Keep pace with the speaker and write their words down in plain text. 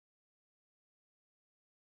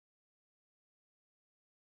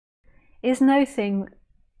Is no thing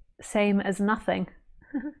same as nothing?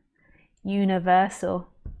 Universal.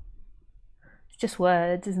 It's just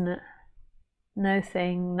words, isn't it? No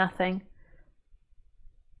thing, nothing.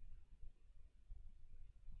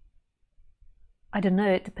 I don't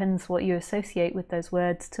know, it depends what you associate with those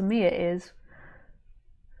words. To me it is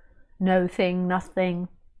no thing, nothing.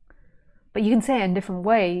 But you can say it in different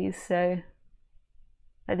ways, so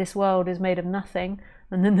like this world is made of nothing,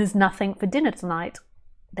 and then there's nothing for dinner tonight.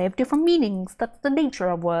 They have different meanings. That's the nature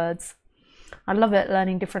of words. I love it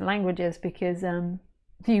learning different languages because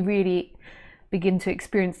you really begin to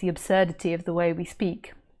experience the absurdity of the way we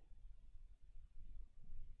speak.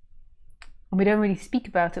 And we don't really speak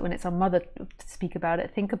about it when it's our mother, think about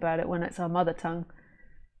it when it's our mother tongue.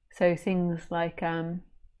 So things like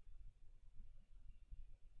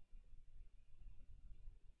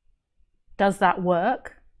does that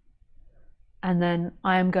work? And then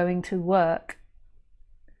I am going to work.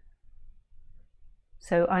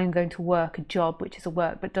 So I am going to work a job, which is a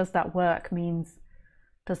work, but does that work means,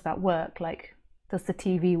 does that work? Like, does the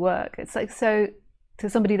TV work? It's like, so to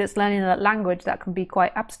somebody that's learning that language, that can be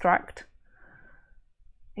quite abstract.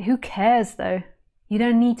 Who cares though? You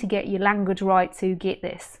don't need to get your language right to get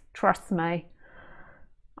this. Trust me.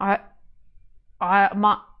 My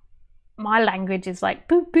language is like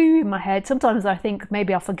boo boo in my head. Sometimes I think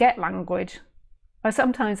maybe I'll forget language.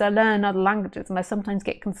 Sometimes I learn other languages and I sometimes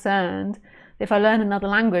get concerned. If I learn another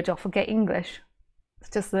language, I'll forget English.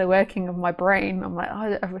 It's just the working of my brain. I'm like,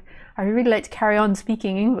 oh, I really like to carry on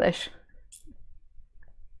speaking English.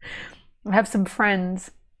 I have some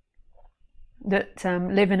friends that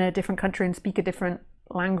live in a different country and speak a different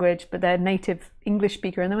language, but they're native English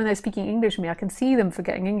speaker. And then when they're speaking English to me, I can see them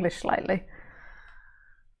forgetting English slightly.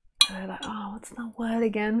 So they're like, oh, what's that word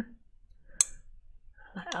again?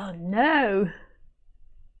 I'm like, oh no.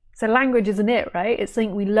 So language isn't it, right? It's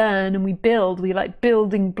something we learn and we build. We like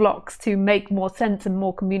building blocks to make more sense and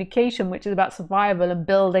more communication, which is about survival and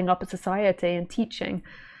building up a society and teaching.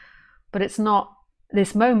 But it's not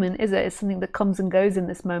this moment, is it? It's something that comes and goes in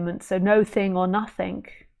this moment. So no thing or nothing.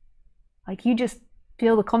 Like you just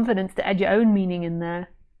feel the confidence to add your own meaning in there.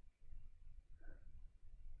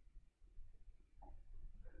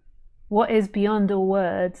 What is beyond all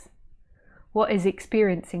words? What is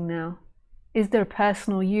experiencing now? Is there a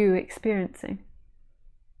personal you experiencing?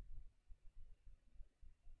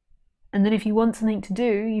 And then if you want something to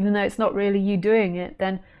do, even though it's not really you doing it,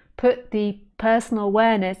 then put the personal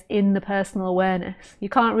awareness in the personal awareness. You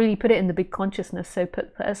can't really put it in the big consciousness, so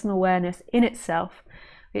put personal awareness in itself,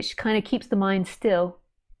 which kind of keeps the mind still,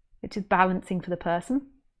 which is balancing for the person.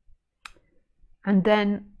 And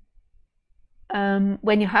then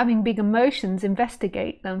when you're having big emotions,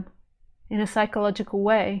 investigate them in a psychological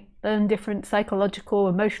way. Learn different psychological,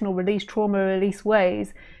 emotional release, trauma release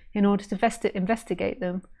ways in order to investigate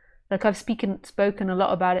them. Like I've spoken a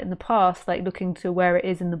lot about it in the past, like looking to where it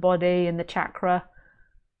is in the body and the chakra,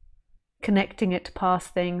 connecting it to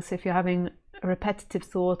past things. So if you're having a repetitive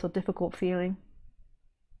thought or difficult feeling,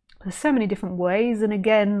 there's so many different ways. And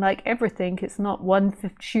again, like everything, it's not one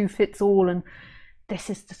shoe fits all and this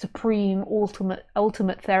is the supreme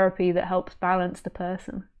ultimate therapy that helps balance the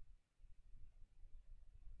person.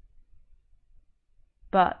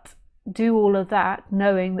 But do all of that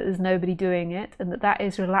knowing that there's nobody doing it and that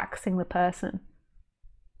is relaxing the person.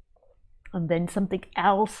 And then something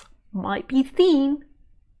else might be seen.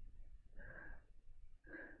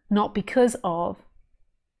 Not because of,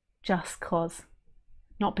 just cause.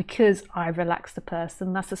 Not because I relaxed the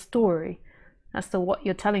person. That's a story. That's what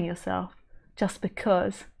you're telling yourself. Just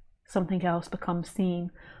because something else becomes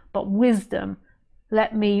seen. But wisdom,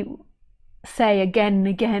 let me say again and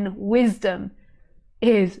again, wisdom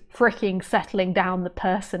is freaking settling down the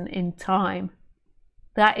person in time.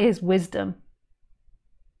 That is wisdom.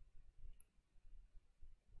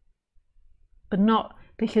 But not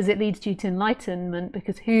because it leads you to enlightenment,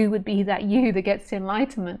 because who would be that you that gets to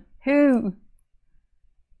enlightenment? Who?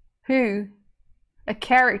 A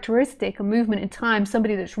characteristic, a movement in time,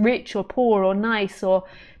 somebody that's rich or poor or nice or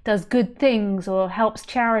does good things or helps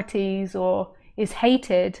charities or is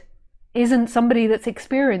hated, isn't somebody that's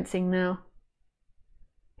experiencing now.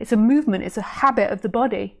 It's a movement, it's a habit of the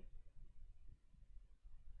body.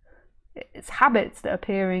 It's habits that are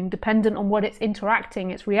appearing, dependent on what it's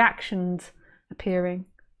interacting, its reactions appearing.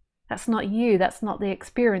 That's not you, that's not the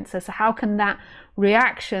experiencer. So how can that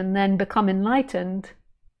reaction then become enlightened?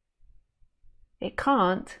 It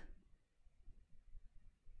can't.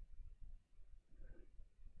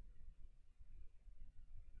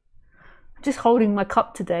 I'm just holding my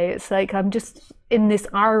cup today. It's like I'm just in this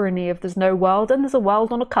irony of there's no world and there's a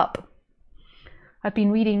world on a cup. I've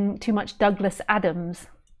been reading too much Douglas Adams.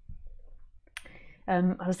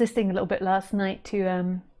 I was listening a little bit last night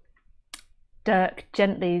to Dirk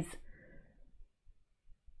Gently's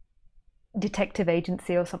Detective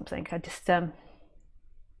Agency or something. I just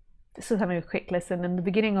was having a quick listen, and the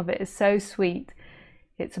beginning of it is so sweet.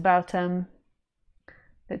 It's about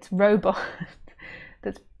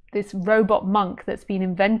this robot monk that's been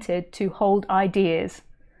invented to hold ideas.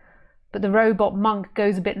 But the robot monk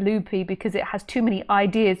goes a bit loopy because it has too many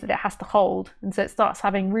ideas that it has to hold. And so it starts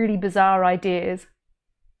having really bizarre ideas.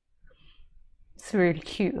 It's really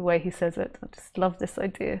cute the way he says it. I just love this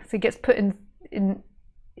idea. So he gets put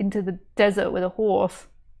into the desert with a horse.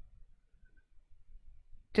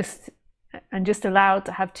 Just allowed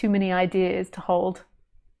to have too many ideas to hold.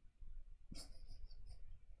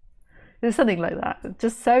 There's something like that. It's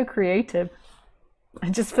just so creative.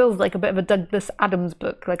 It just feels like a bit of a Douglas Adams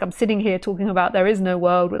book. Like I'm sitting here talking about there is no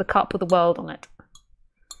world with a cup with a world on it.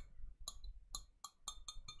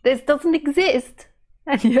 This doesn't exist.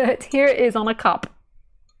 And yet here it is on a cup.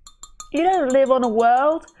 You don't live on a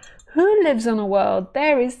world. Who lives on a world?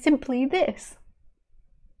 There is simply this.